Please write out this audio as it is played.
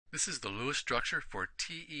This is the Lewis structure for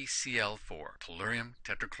TeCl4, tellurium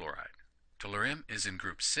tetrachloride. Tellurium is in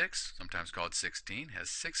group 6, sometimes called 16, has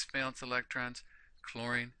 6 valence electrons.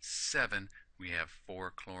 Chlorine, 7. We have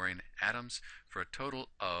 4 chlorine atoms for a total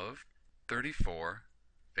of 34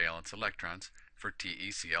 valence electrons for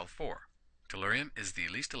TeCl4. Tellurium is the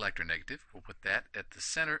least electronegative. We'll put that at the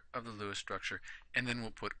center of the Lewis structure, and then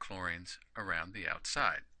we'll put chlorines around the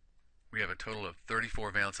outside. We have a total of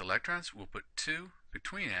 34 valence electrons. We'll put 2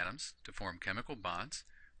 between atoms to form chemical bonds.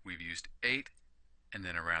 We've used 8, and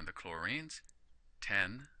then around the chlorines,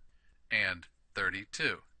 10 and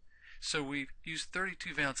 32. So we've used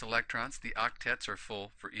 32 valence electrons. The octets are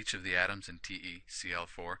full for each of the atoms in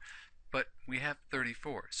TeCl4, but we have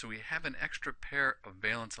 34. So we have an extra pair of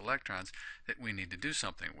valence electrons that we need to do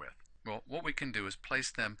something with. Well, what we can do is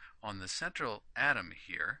place them on the central atom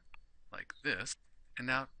here, like this. And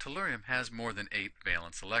now tellurium has more than 8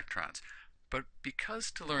 valence electrons. But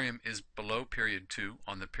because tellurium is below period 2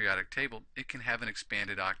 on the periodic table, it can have an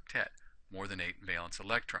expanded octet, more than 8 valence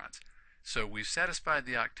electrons. So we've satisfied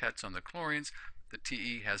the octets on the chlorines. The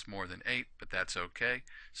Te has more than 8, but that's okay.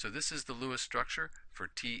 So this is the Lewis structure for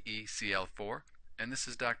TeCl4, and this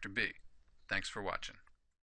is Dr. B. Thanks for watching.